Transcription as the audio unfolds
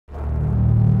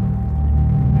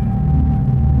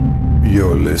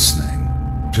You're listening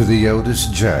to the Otis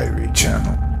Jiry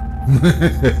channel.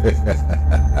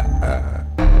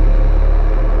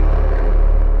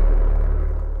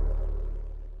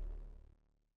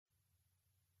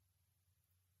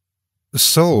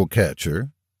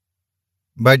 SOULCATCHER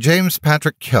by James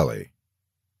Patrick Kelly.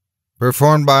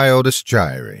 Performed by Otis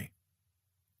Jiry.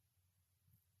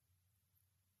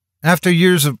 After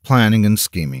years of planning and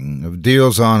scheming, of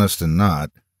deals honest and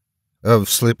not, of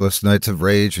sleepless nights of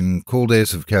rage and cool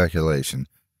days of calculation,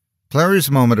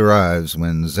 Clary's moment arrives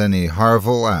when Zenny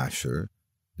Harville Asher,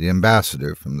 the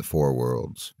ambassador from the Four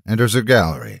Worlds, enters her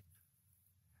gallery.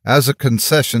 As a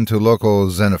concession to local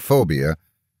xenophobia,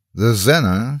 the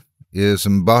Zenna is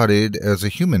embodied as a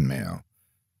human male.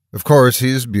 Of course, he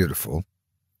is beautiful.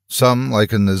 Some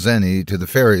liken the Zenny to the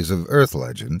fairies of Earth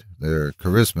legend, their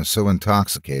charisma so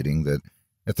intoxicating that,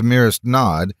 at the merest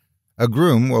nod, a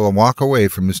groom will walk away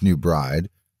from his new bride,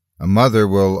 a mother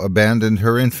will abandon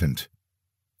her infant.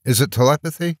 Is it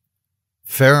telepathy?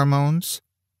 Pheromones?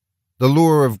 The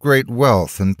lure of great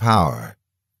wealth and power?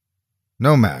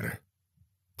 No matter.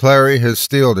 Clary has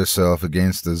steeled herself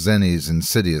against the Zenny's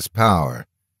insidious power.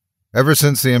 Ever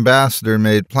since the ambassador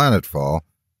made planetfall,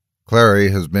 Clary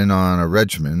has been on a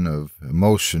regimen of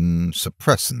emotion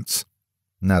suppressants.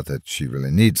 Not that she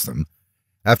really needs them.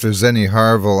 After Zenny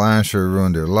Harville Asher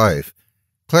ruined her life,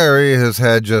 Clary has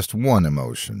had just one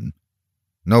emotion.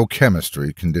 No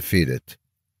chemistry can defeat it.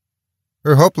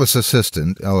 Her hopeless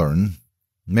assistant, Ellerin,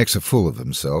 makes a fool of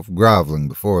himself, groveling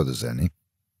before the Zenny.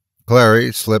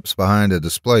 Clary slips behind a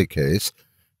display case,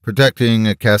 protecting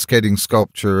a cascading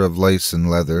sculpture of lace and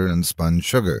leather and spun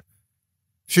sugar.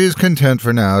 She is content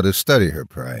for now to study her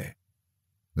prey.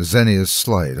 The Zenny is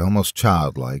slight, almost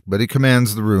childlike, but he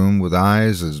commands the room with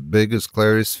eyes as big as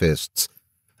Clary's fists,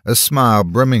 a smile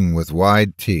brimming with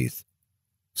wide teeth.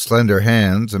 Slender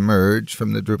hands emerge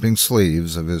from the drooping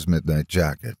sleeves of his midnight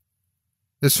jacket.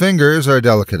 His fingers are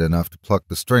delicate enough to pluck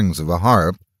the strings of a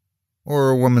harp or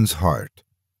a woman's heart.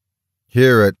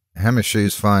 Here at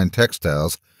Hamish's Fine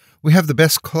Textiles, we have the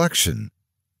best collection.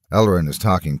 Ellerin is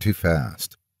talking too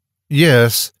fast.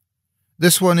 Yes,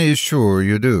 this one is sure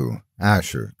you do.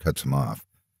 Asher cuts him off.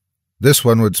 This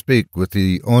one would speak with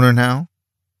the owner now?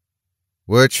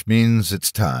 Which means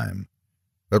it's time.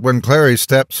 But when Clary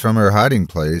steps from her hiding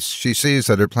place, she sees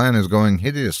that her plan is going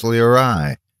hideously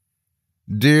awry.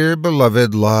 Dear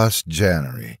beloved lost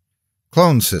January,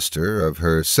 clone sister of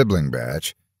her sibling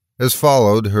batch, has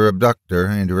followed her abductor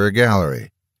into her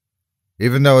gallery.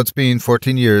 Even though it's been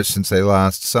 14 years since they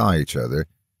last saw each other,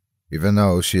 even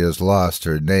though she has lost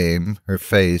her name, her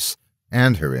face,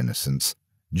 and her innocence,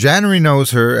 January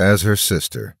knows her as her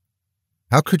sister.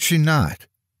 How could she not?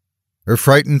 Her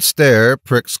frightened stare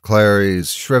pricks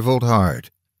Clary's shriveled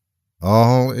heart.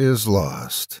 All is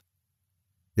lost.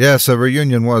 Yes, a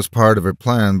reunion was part of her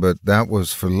plan, but that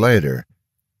was for later,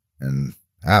 and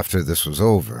after this was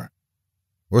over.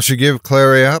 Will she give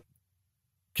Clary up?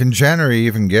 Can January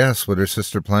even guess what her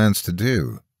sister plans to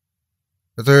do?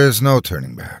 But there is no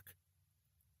turning back.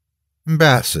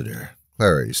 Ambassador,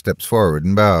 Clary steps forward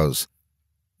and bows.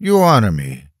 You honor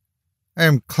me. I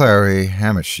am Clary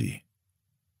Hamish.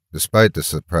 Despite the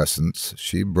suppressants,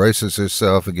 she braces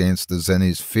herself against the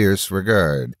Zenny's fierce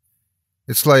regard.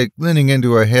 It's like leaning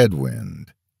into a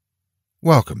headwind.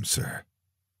 Welcome, sir.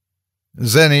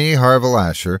 Zenny Harville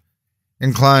Asher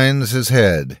inclines his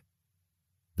head.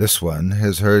 This one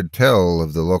has heard tell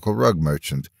of the local rug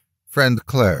merchant, friend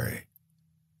Clary.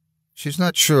 She's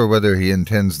not sure whether he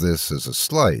intends this as a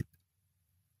slight.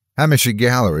 Hamish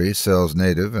Gallery sells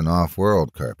native and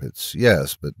off-world carpets,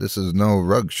 yes, but this is no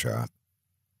rug shop.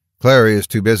 Clary is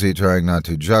too busy trying not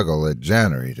to juggle at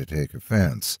January to take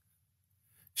offense.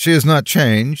 She has not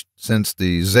changed since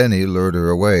the Zenny lured her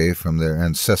away from their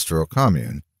ancestral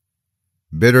commune.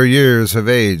 Bitter years have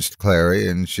aged Clary,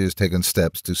 and she has taken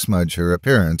steps to smudge her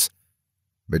appearance,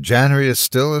 but January is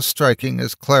still as striking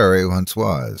as Clary once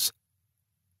was.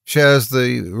 She has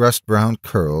the rust-brown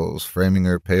curls framing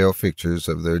her pale features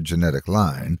of their genetic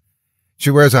line. She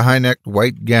wears a high-necked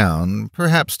white gown,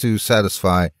 perhaps to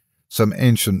satisfy some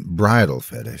ancient bridal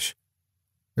fetish.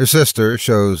 Her sister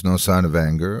shows no sign of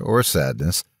anger or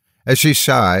sadness as she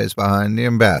shies behind the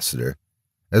ambassador,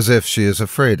 as if she is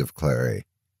afraid of Clary.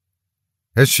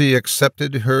 Has she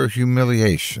accepted her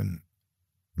humiliation?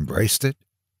 Embraced it?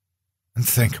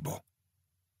 Unthinkable.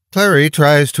 Clary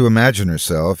tries to imagine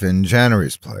herself in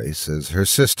January's place as her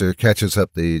sister catches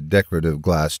up the decorative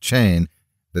glass chain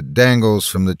that dangles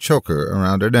from the choker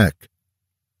around her neck.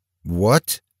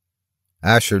 What?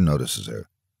 Asher notices her.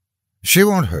 She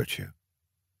won't hurt you.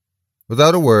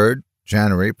 Without a word,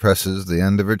 January presses the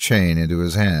end of her chain into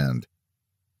his hand.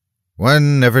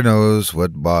 One never knows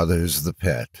what bothers the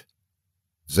pet.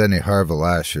 Zenny Harville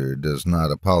Asher does not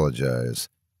apologize.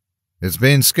 It's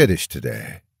being skittish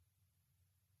today.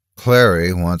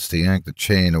 Clary wants to yank the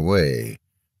chain away,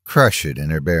 crush it in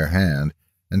her bare hand,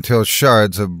 until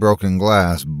shards of broken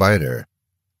glass bite her.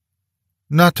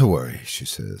 Not to worry, she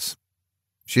says.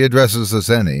 She addresses the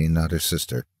Zenny, not her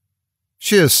sister.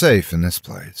 She is safe in this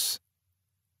place.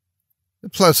 A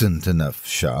pleasant enough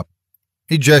shop.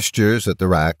 He gestures at the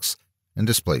racks and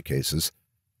display cases,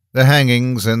 the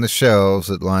hangings and the shelves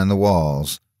that line the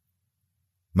walls.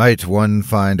 Might one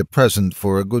find a present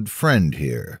for a good friend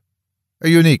here? A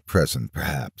unique present,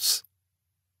 perhaps.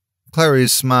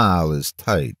 Clary's smile is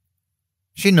tight.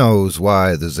 She knows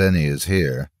why the Zenny is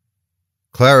here.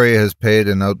 Clary has paid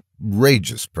an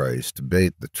outrageous price to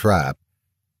bait the trap,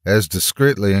 has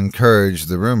discreetly encouraged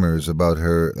the rumors about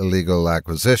her illegal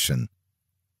acquisition.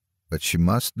 But she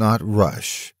must not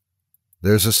rush.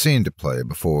 There's a scene to play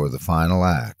before the final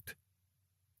act.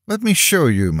 Let me show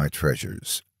you my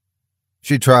treasures.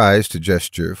 She tries to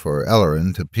gesture for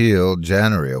Ellerin to peel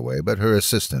January away, but her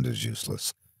assistant is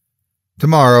useless.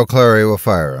 Tomorrow Clary will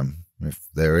fire him, if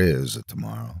there is a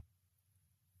tomorrow.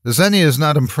 The Zenny is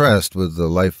not impressed with the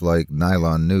lifelike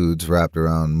nylon nudes wrapped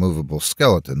around movable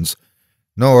skeletons,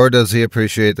 nor does he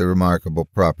appreciate the remarkable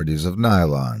properties of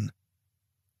nylon.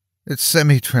 It's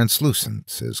semi-translucent,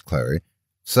 says Clary,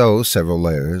 so several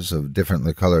layers of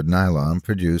differently colored nylon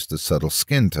produce the subtle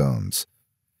skin tones.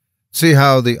 See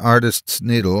how the artist's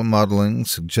needle modeling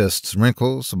suggests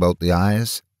wrinkles about the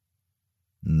eyes?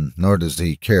 Nor does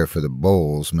he care for the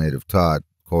bowls made of taut,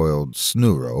 coiled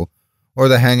snuro, or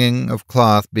the hanging of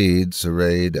cloth beads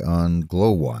arrayed on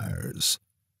glow wires.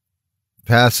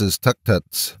 Passes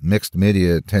Tuk-Tut's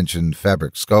mixed-media tensioned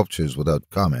fabric sculptures without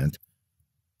comment.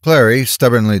 Clary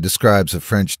stubbornly describes a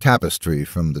French tapestry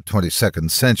from the 22nd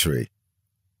century.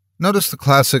 Notice the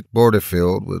classic border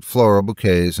filled with floral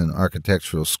bouquets and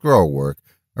architectural scrollwork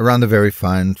around the very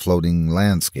fine floating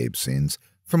landscape scenes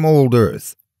from old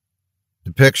Earth.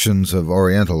 Depictions of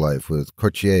Oriental life with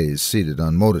courtiers seated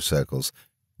on motorcycles,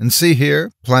 and see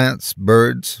here, plants,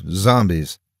 birds,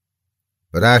 zombies.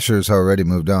 But Asher's already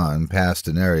moved on past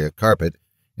an area carpet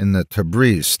in the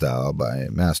Tabriz style by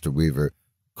master weaver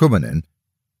Kumanin,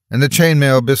 and the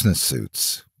chainmail business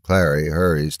suits. Clary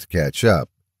hurries to catch up.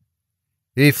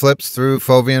 He flips through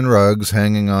Fovian rugs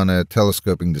hanging on a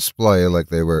telescoping display like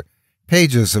they were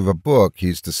pages of a book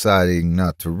he's deciding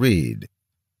not to read.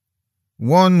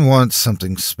 One wants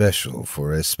something special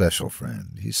for a special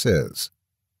friend, he says.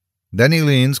 Then he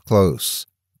leans close,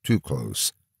 too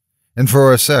close, and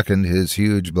for a second his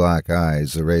huge black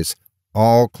eyes erase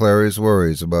all Clary's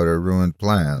worries about her ruined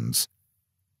plans.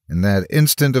 In that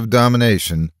instant of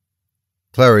domination,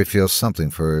 Clary feels something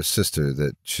for her sister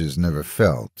that she's never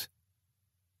felt.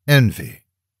 Envy.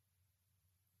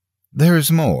 There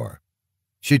is more.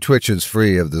 She twitches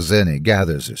free of the Zenny,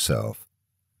 gathers herself.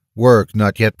 Work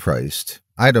not yet priced,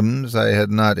 items I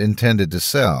had not intended to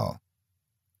sell.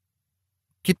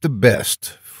 Keep the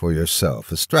best for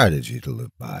yourself, a strategy to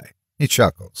live by. He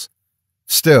chuckles.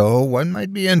 Still, one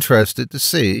might be interested to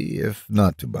see, if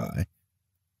not to buy.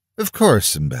 Of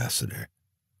course, Ambassador.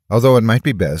 Although it might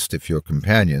be best if your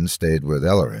companion stayed with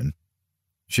Ellerin.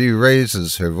 She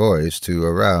raises her voice to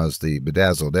arouse the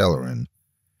bedazzled Ellerin.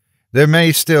 There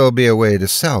may still be a way to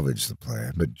salvage the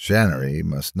plan, but January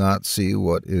must not see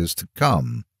what is to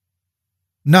come.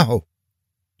 No!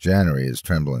 January is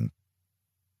trembling.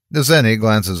 The Zenny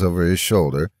glances over his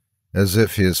shoulder, as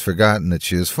if he has forgotten that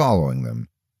she is following them.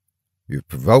 You've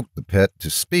provoked the pet to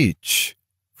speech,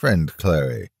 friend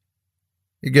Clary.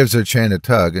 He gives her chain a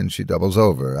tug, and she doubles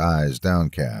over, eyes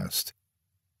downcast.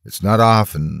 It's not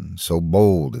often so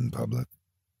bold in public.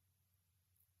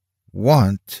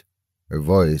 Want, her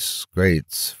voice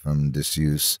grates from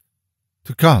disuse,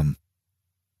 to come.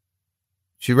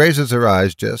 She raises her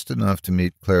eyes just enough to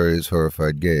meet Clary's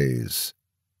horrified gaze.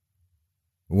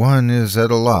 One is at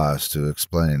a loss to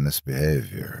explain this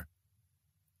behavior.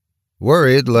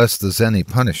 Worried lest the Zenny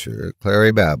punish her,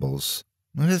 Clary babbles.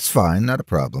 It's fine, not a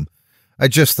problem. I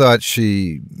just thought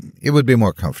it would be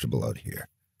more comfortable out here.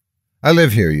 I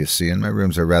live here, you see, and my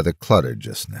rooms are rather cluttered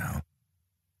just now.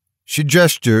 She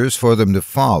gestures for them to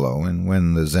follow, and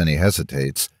when the Zenny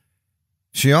hesitates,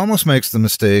 she almost makes the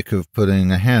mistake of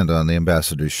putting a hand on the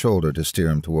ambassador's shoulder to steer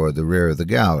him toward the rear of the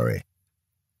gallery.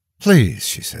 Please,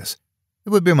 she says, it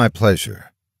would be my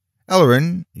pleasure.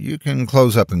 Ellerin, you can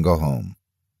close up and go home.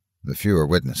 The fewer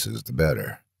witnesses, the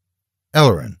better.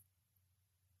 Ellerin.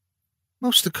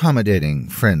 Most accommodating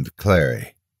friend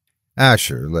Clary.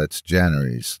 Asher lets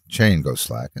January's chain go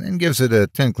slack and then gives it a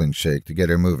tinkling shake to get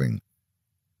her moving.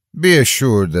 Be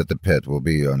assured that the pet will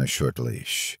be on a short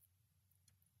leash.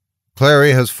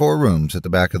 Clary has 4 rooms at the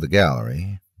back of the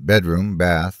gallery: bedroom,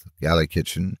 bath, galley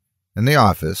kitchen, and the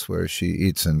office where she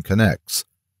eats and connects.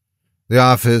 The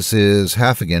office is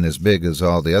half again as big as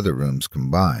all the other rooms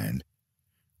combined.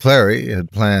 Clary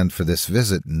had planned for this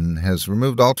visit and has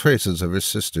removed all traces of her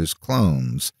sister's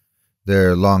clones,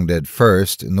 their long-dead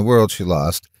first in the world she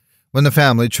lost when the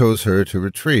family chose her to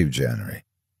retrieve January.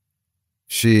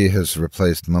 She has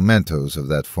replaced mementos of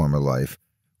that former life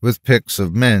with pics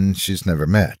of men she's never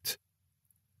met.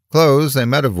 Clothes they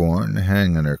might have worn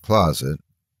hang in her closet.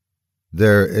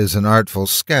 There is an artful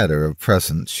scatter of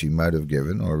presents she might have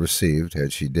given or received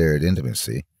had she dared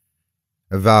intimacy.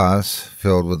 A vase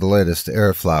filled with the latest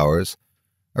air flowers,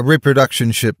 a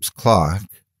reproduction ship's clock,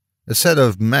 a set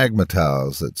of magma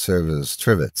tiles that serve as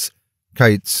trivets,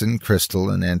 kites and crystal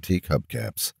and antique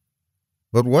hubcaps.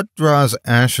 But what draws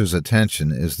Asher's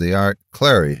attention is the art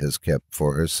Clary has kept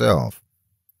for herself.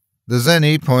 The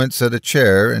Zenny points at a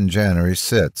chair and January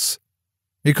sits.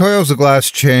 He coils a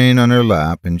glass chain on her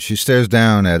lap and she stares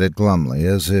down at it glumly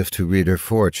as if to read her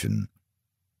fortune.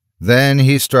 Then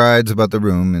he strides about the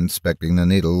room inspecting the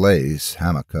needle lace,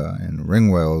 hammock, and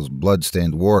Ringwell's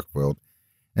blood-stained war quilt,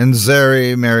 and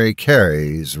Zeri Mary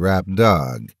Carey's wrapped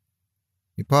dog.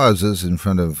 He pauses in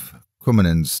front of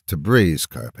Cuminan's Tabriz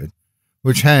carpet,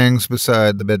 which hangs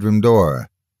beside the bedroom door.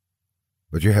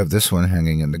 "But you have this one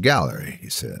hanging in the gallery," he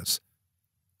says.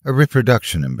 "A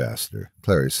reproduction, Ambassador,"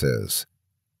 Clary says.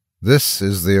 "This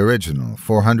is the original,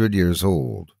 400 years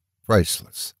old,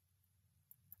 priceless."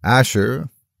 Asher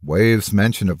waves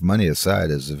mention of money aside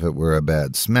as if it were a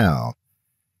bad smell.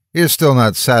 He is still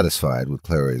not satisfied with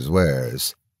Clary's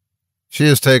wares. She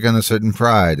has taken a certain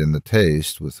pride in the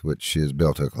taste with which she has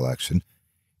built her collection,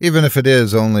 even if it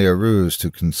is only a ruse to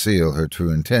conceal her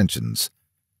true intentions.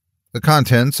 The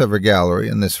contents of her gallery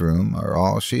in this room are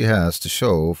all she has to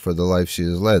show for the life she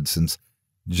has led since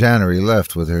January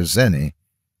left with her Zenny,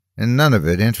 and none of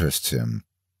it interests him.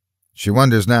 She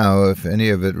wonders now if any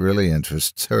of it really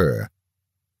interests her.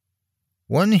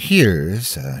 "One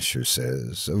hears," Asher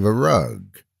says, "of a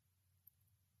rug."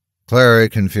 Clary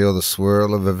can feel the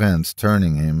swirl of events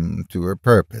turning him to her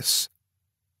purpose.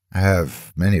 "I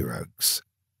have many rugs."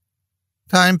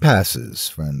 "Time passes,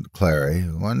 friend Clary.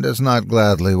 One does not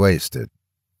gladly waste it."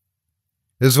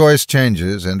 His voice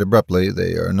changes, and abruptly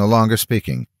they are no longer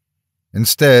speaking.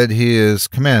 Instead, he is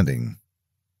commanding.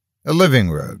 "A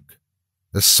living rug.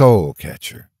 The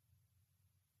SOULCATCHER."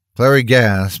 Clary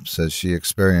gasps as she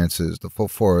experiences the full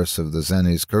force of the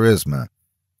Zenny's charisma.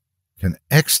 Can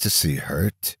ecstasy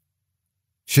hurt?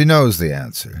 She knows the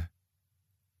answer.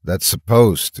 That's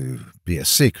supposed to be a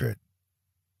secret.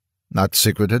 Not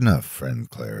secret enough, friend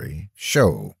Clary.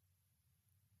 Show.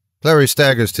 Clary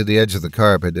staggers to the edge of the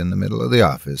carpet in the middle of the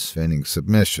office, feigning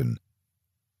submission.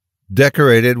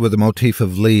 Decorated with a motif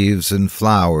of leaves and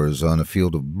flowers on a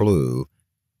field of blue,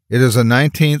 it is a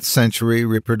 19th century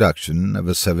reproduction of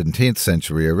a 17th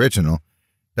century original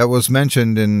that was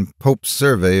mentioned in Pope's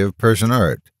Survey of Persian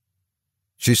Art.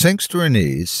 She sinks to her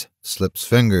knees, slips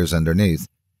fingers underneath,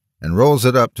 and rolls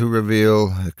it up to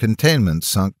reveal a containment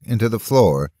sunk into the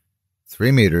floor,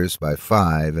 3 meters by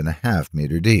 5.5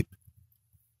 meters deep.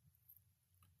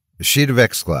 A sheet of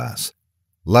X-glass,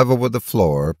 level with the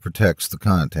floor, protects the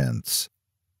contents.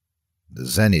 The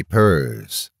Zenny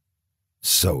purrs.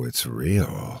 So it's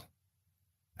real.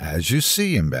 As you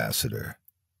see, Ambassador.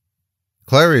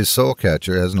 Clary's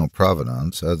SOULCATCHER has no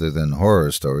provenance other than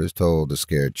horror stories told to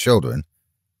scared children.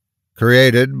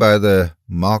 Created by the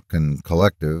Malkin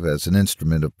Collective as an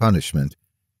instrument of punishment,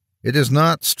 it is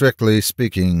not, strictly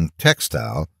speaking,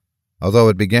 textile, although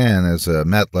it began as a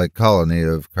mat-like colony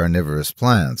of carnivorous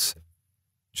plants,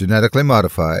 genetically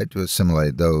modified to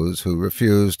assimilate those who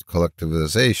refused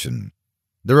collectivization.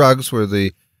 The rugs were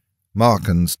the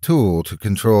Malkin's tool to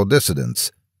control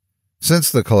dissidents.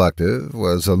 Since the collective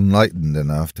was enlightened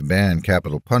enough to ban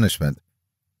capital punishment,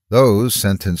 those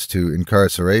sentenced to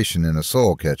incarceration in a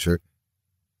SOULCATCHER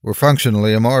were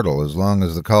functionally immortal as long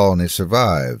as the colony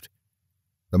survived.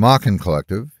 The Malkin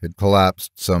Collective had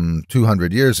collapsed some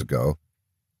 200 years ago,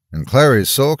 and Clary's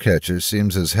SOULCATCHER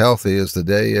seems as healthy as the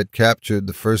day it captured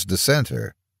the first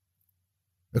dissenter.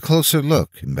 A closer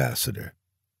look, Ambassador.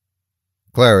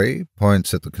 Clary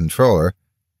points at the controller,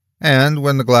 and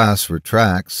when the glass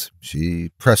retracts, she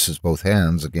presses both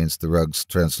hands against the rug's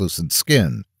translucent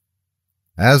skin.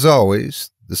 As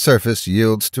always, the surface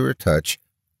yields to her touch,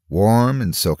 warm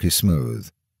and silky smooth.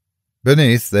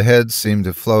 Beneath, the heads seem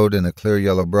to float in a clear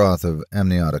yellow broth of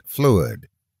amniotic fluid.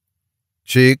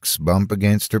 Cheeks bump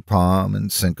against her palm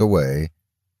and sink away.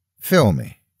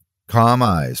 Filmy, Calm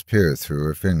eyes peer through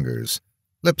her fingers.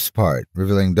 Lips part,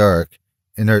 revealing dark,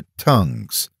 inert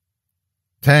tongues.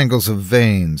 Tangles of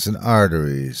veins and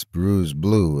arteries, bruise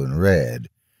blue and red,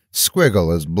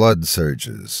 squiggle as blood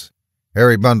surges.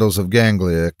 Hairy bundles of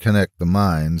ganglia connect the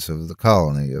minds of the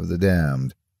colony of the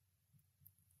damned.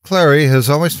 Clary has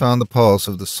always found the pulse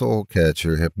of the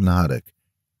SOULCATCHER hypnotic.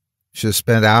 She has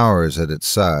spent hours at its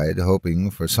side,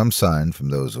 hoping for some sign from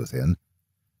those within,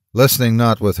 listening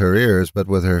not with her ears but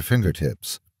with her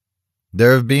fingertips.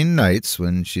 There have been nights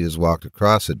when she has walked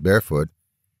across it barefoot,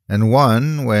 and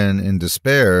one when, in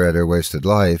despair at her wasted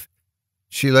life,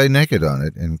 she lay naked on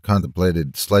it and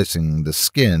contemplated slicing the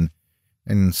skin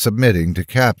and submitting to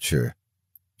capture.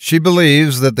 She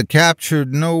believes that the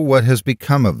captured know what has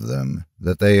become of them,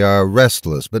 that they are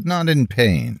restless but not in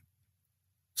pain.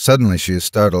 Suddenly she is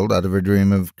startled out of her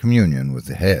dream of communion with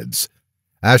the heads.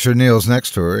 Asher kneels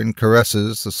next to her and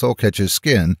caresses the SOULCATCHER's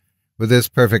skin with his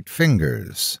perfect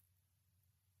fingers.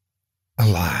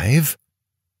 "Alive?"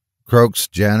 croaks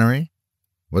January.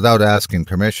 Without asking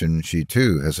permission, she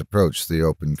too has approached the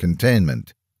open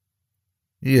containment.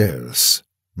 "Yes,"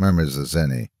 murmurs the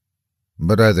Zenny,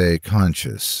 "but are they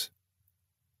conscious?"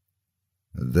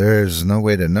 "There's no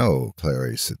way to know,"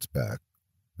 Clary sits back.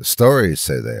 "The stories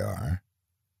say they are."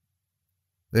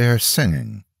 "They are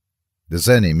singing." The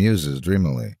Zenny muses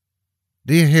dreamily.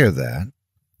 "Do you hear that?"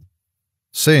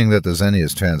 Seeing that the Zenny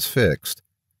is transfixed,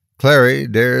 Clary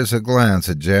dares a glance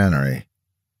at January.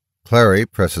 Clary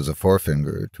presses a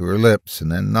forefinger to her lips and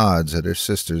then nods at her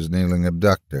sister's kneeling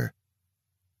abductor.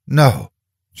 "No,"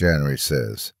 January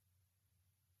says.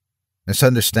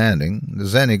 Misunderstanding, the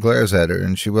Zenny glares at her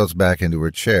and she wilts back into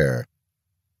her chair.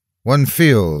 One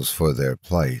feels for their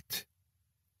plight.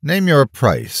 "Name your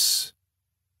price."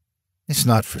 "It's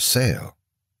not for sale."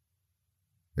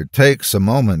 It takes a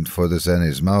moment for the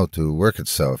Zenny's mouth to work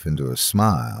itself into a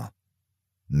smile.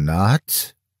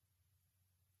 "Not?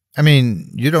 I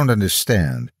mean, you don't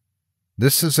understand.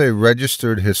 This is a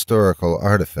registered historical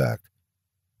artifact.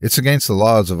 It's against the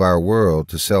laws of our world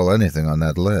to sell anything on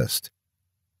that list."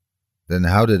 "Then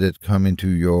how did it come into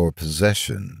your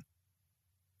possession?"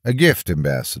 "A gift,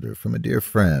 Ambassador, from a dear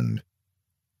friend."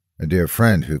 A dear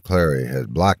friend who Clary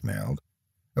had blackmailed.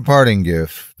 A parting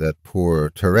gift that poor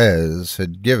Therese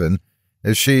had given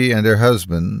as she and her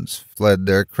husband fled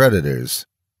their creditors.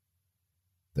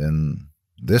 "Then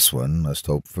this one must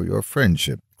hope for your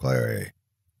friendship, Clary."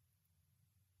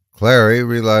 Clary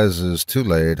realizes too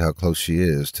late how close she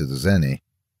is to the Zenny.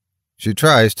 She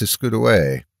tries to scoot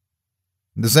away.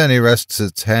 The Zenny rests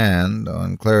its hand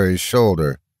on Clary's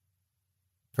shoulder.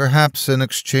 "Perhaps an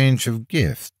exchange of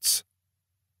gifts."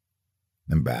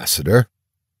 "Ambassador?"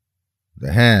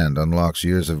 The hand unlocks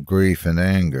years of grief and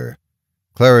anger,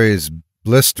 Clary's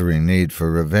blistering need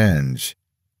for revenge.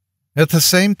 At the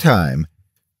same time,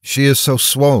 she is so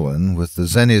swollen with the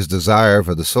Zenny's desire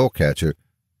for the SOULCATCHER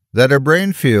that her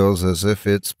brain feels as if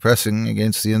it's pressing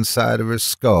against the inside of her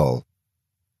skull.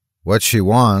 What she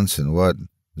wants and what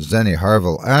Zenny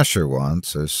Harville Asher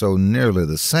wants are so nearly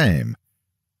the same.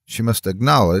 She must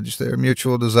acknowledge their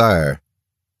mutual desire.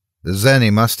 The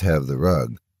Zenny must have the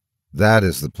rug. That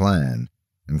is the plan,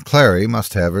 and Clary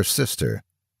must have her sister.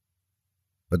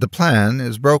 But the plan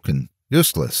is broken,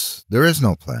 useless. There is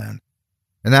no plan.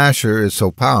 And Asher is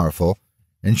so powerful,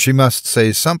 and she must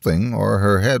say something or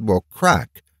her head will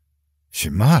crack. She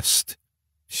must.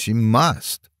 She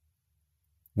must.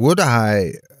 "Would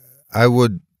I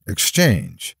would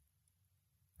exchange."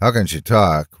 How can she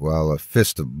talk while a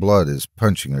fist of blood is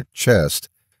punching her chest,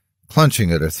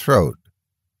 clenching at her throat?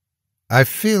 "I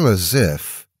feel as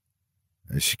if—"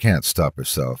 She can't stop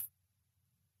herself.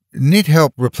 "Need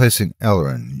help replacing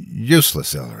Ellerin.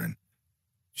 Useless Ellerin."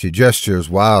 She gestures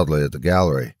wildly at the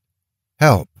gallery.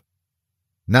 "Help."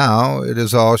 Now it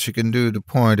is all she can do to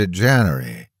point at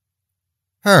January.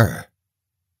 Her.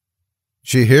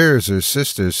 She hears her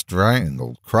sister's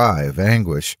strangled cry of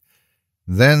anguish.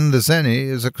 Then the Zenny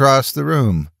is across the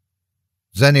room.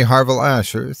 Zenny Harville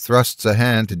Asher thrusts a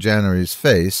hand to January's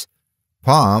face,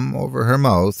 palm over her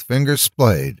mouth, fingers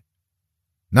splayed.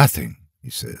 "Nothing," he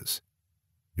says.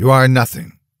 "You are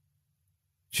nothing."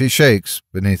 She shakes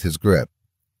beneath his grip.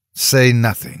 "Say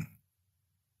nothing."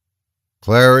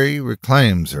 Clary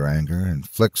reclaims her anger and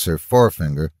flicks her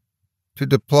forefinger to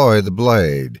deploy the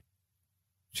blade.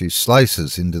 She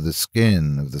slices into the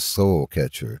skin of the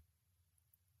SOULCATCHER.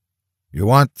 "You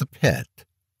want the pet,"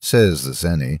 says the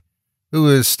Zenny, who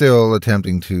is still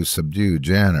attempting to subdue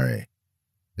January.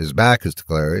 His back is to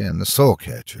Clary and the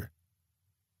SOULCATCHER.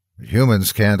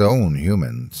 "Humans can't own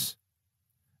humans."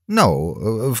 "No,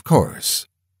 of course."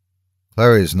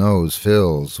 Clary's nose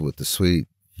fills with the sweet,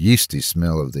 yeasty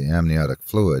smell of the amniotic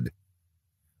fluid.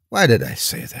 Why did I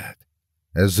say that?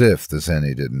 As if the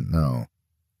Zenny didn't know.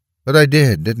 But I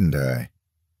did, didn't I?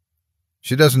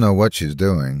 She doesn't know what she's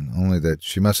doing, only that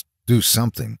she must do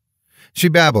something. She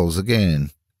babbles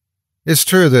again. It's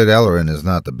true that Ellerin is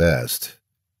not the best.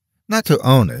 Not to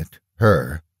own it,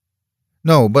 her.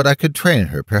 No, but I could train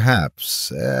her,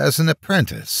 perhaps, as an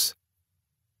apprentice.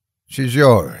 She's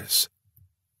yours.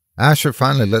 Asher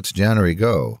finally lets January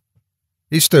go.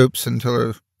 He stoops until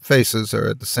her faces are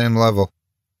at the same level.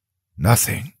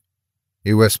 Nothing,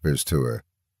 he whispers to her.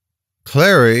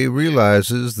 Clary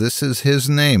realizes this is his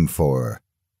name for her.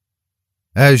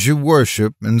 As you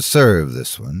worship and serve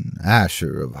this one,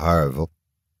 Asher of Harville,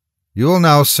 you will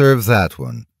now serve that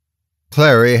one,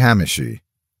 Clary Hamishi.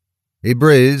 He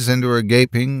breathes into her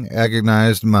gaping,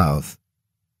 agonized mouth.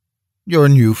 Your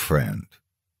new friend.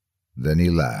 Then he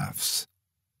laughs.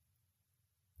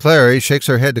 Clary shakes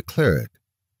her head to clear it.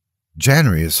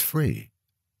 January is free.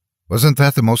 Wasn't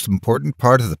that the most important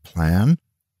part of the plan?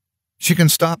 She can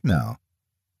stop now.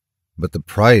 But the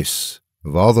price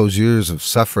of all those years of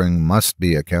suffering must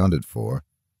be accounted for.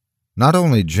 Not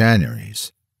only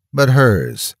January's, but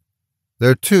hers.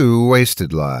 Their 2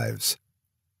 wasted lives.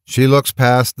 She looks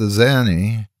past the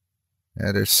Zenny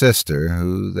at her sister,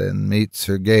 who then meets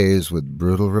her gaze with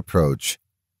brutal reproach.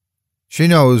 She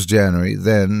knows January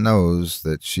then knows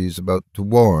that she's about to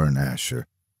warn Asher,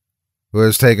 who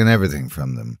has taken everything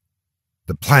from them.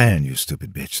 The plan, you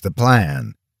stupid bitch, the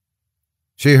plan.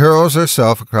 She hurls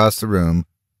herself across the room,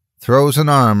 throws an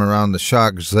arm around the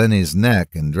shocked Zenny's neck,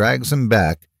 and drags him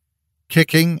back,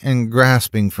 kicking and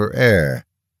grasping for air.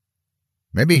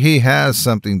 Maybe he has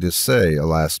something to say, a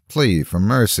last plea for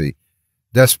mercy,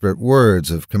 desperate words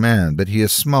of command, but he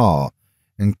is small,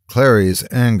 and Clary's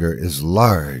anger is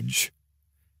large.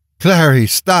 Clary,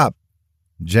 stop!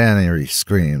 January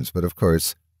screams, but of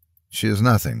course she is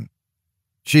nothing.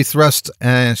 She thrusts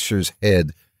Asher's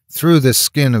head through the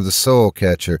skin of the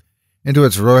SOULCATCHER into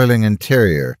its roiling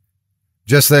interior.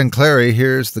 Just then Clary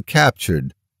hears the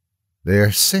captured. They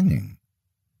are singing.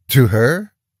 To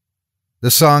her? The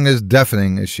song is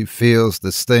deafening as she feels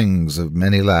the stings of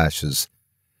many lashes.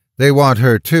 They want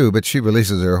her too, but she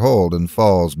releases her hold and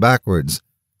falls backwards.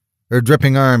 Her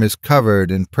dripping arm is covered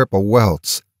in purple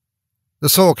welts. The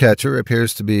SOULCATCHER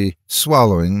appears to be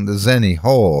swallowing the Zenny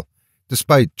whole,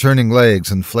 despite churning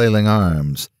legs and flailing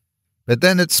arms. But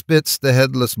then it spits the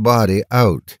headless body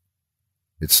out.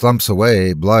 It slumps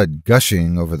away, blood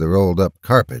gushing over the rolled-up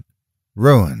carpet.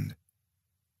 Ruined.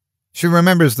 She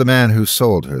remembers the man who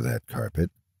sold her that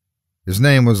carpet. His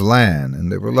name was Lan,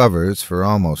 and they were lovers for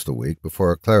almost a week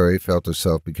before Clary felt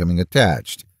herself becoming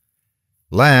attached.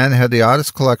 Lan had the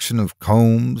oddest collection of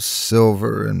combs,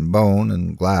 silver and bone,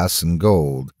 and glass and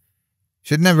gold.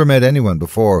 She had never met anyone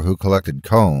before who collected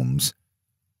combs.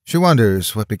 She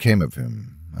wonders what became of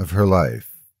him, of her life.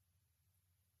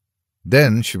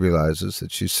 Then she realizes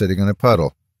that she's sitting in a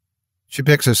puddle. She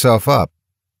picks herself up.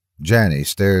 Janny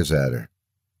stares at her.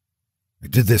 I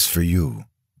did this for you,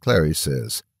 Clary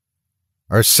says.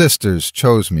 Our sisters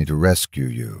chose me to rescue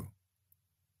you.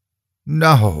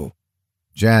 No,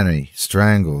 Janny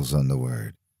strangles on the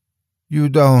word. You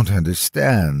don't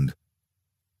understand.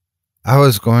 I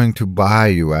was going to buy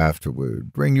you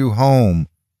afterward, bring you home.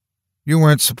 You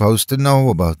weren't supposed to know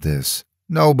about this.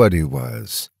 Nobody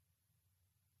was.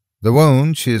 The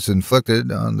wound she has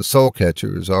inflicted on the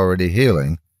SOULCATCHER is already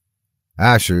healing.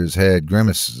 Asher's head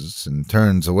grimaces and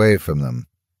turns away from them.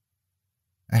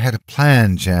 I had a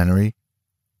plan, January.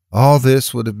 All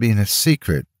this would have been a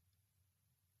secret.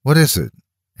 What is it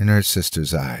in her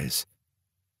sister's eyes?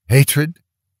 Hatred?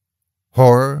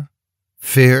 Horror?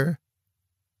 Fear?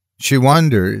 She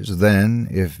wonders, then,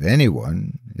 if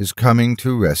anyone is coming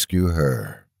to rescue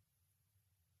her.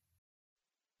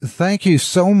 Thank you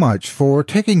so much for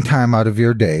taking time out of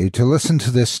your day to listen to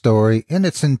this story in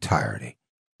its entirety.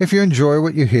 If you enjoy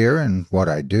what you hear and what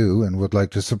I do and would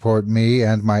like to support me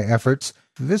and my efforts,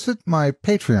 visit my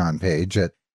Patreon page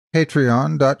at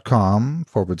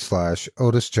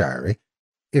patreon.com/Otis Jiry.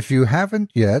 If you haven't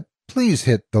yet, please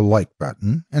hit the like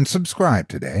button and subscribe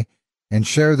today, and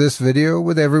share this video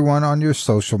with everyone on your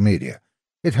social media.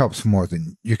 It helps more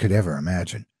than you could ever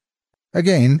imagine.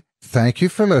 Again, thank you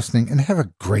for listening and have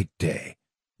a great day.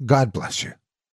 God bless you.